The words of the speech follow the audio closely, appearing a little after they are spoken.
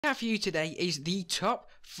Have for you today is the top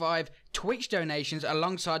 5 Twitch donations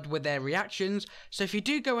alongside with their reactions. So if you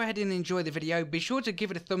do go ahead and enjoy the video, be sure to give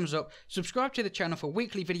it a thumbs up, subscribe to the channel for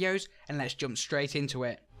weekly videos, and let's jump straight into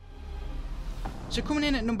it. So coming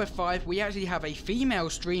in at number 5, we actually have a female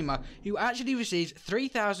streamer who actually receives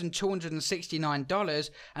 $3,269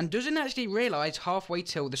 and doesn't actually realise halfway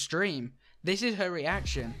till the stream. This is her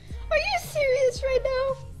reaction. Are you serious right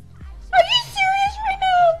now? Are you serious right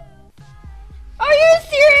now? Are you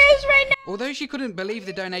serious right now? Although she couldn't believe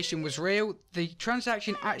the donation was real, the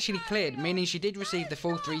transaction actually cleared, meaning she did receive the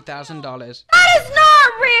full $3,000. That is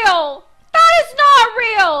not real! That is not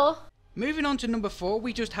real! Moving on to number 4,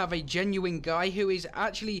 we just have a genuine guy who is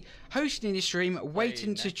actually hosting his stream,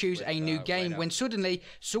 waiting to choose a new game, when suddenly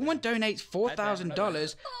someone donates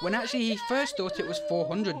 $4,000 when actually he first thought it was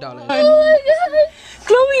 $400. Oh my god!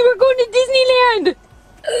 Chloe, we're going to Disneyland!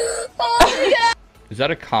 Oh my god! Is that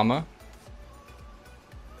a comma?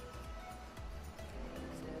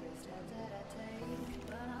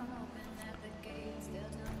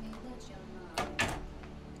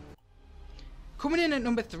 Coming in at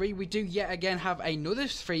number 3, we do yet again have another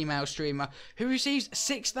female streamer who receives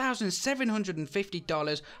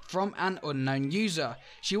 $6,750 from an unknown user.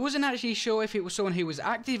 She wasn't actually sure if it was someone who was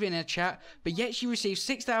active in her chat, but yet she received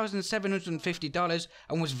 $6,750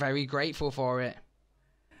 and was very grateful for it.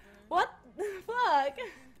 What the fuck?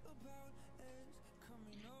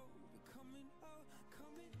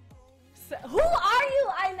 So, who are you,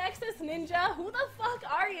 iNexus Ninja? Who the fuck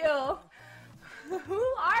are you? Who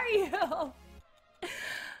are you?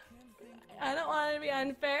 I don't want to be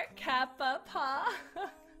unfair, Kappa Pa.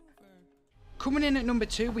 Coming in at number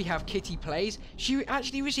 2, we have Kitty Plays. She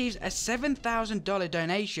actually receives a $7,000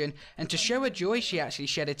 donation, and to show her joy, she actually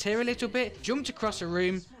shed a tear a little bit, jumped across her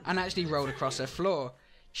room, and actually rolled across her floor.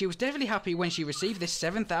 She was definitely happy when she received this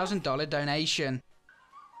 $7,000 donation.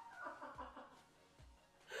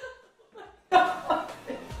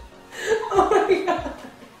 Oh my god.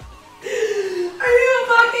 Are you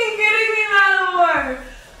fucking kidding me, Malamore?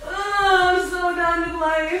 Oh, I'm so done with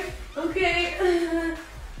life. Okay.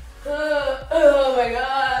 Oh my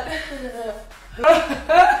god.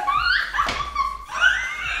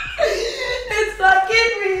 It's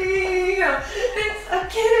fucking real. It's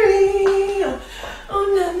fucking real. Oh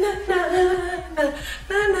na na na na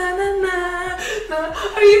na na na.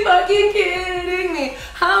 Are you fucking kidding me?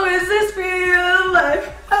 How is this real life?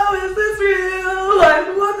 How is this real life?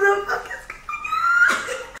 What the fuck is going on?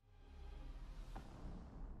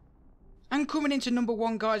 And coming into number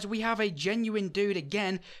 1, guys, we have a genuine dude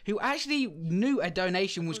again who actually knew a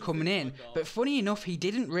donation was coming in, but funny enough, he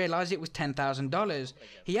didn't realise it was $10,000.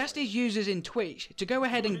 He asked his users in Twitch to go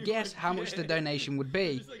ahead and guess how much the donation would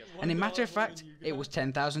be, and in matter of fact, it was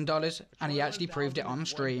 $10,000, and he actually proved it on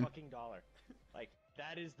stream. Like,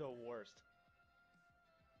 that is the worst.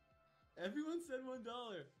 Everyone said $1.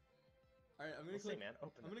 Alright, I'm gonna click. Man,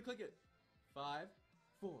 open I'm gonna click it. 5,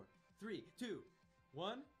 4, 3, 2,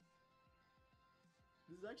 1.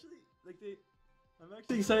 This is actually like I'm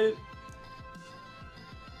actually excited.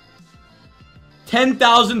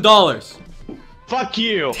 $10,000. Fuck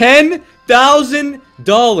you.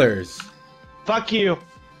 $10,000 Fuck you.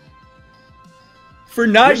 for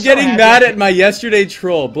not You're so getting happy. mad at my yesterday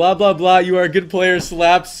troll. Blah blah blah. You are a good player.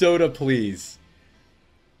 Slap soda, please.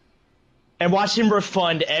 And watch him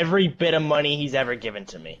refund every bit of money he's ever given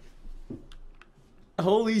to me.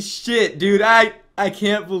 Holy shit, dude! I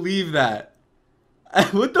can't believe that.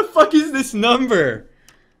 What the fuck is this number?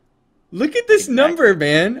 Look at this number,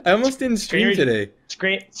 man. I almost didn't stream today.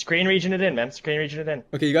 Screen region it in, man. Screen region it in.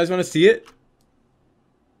 Okay, you guys want to see it?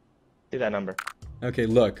 Do that number. Okay,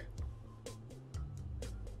 look.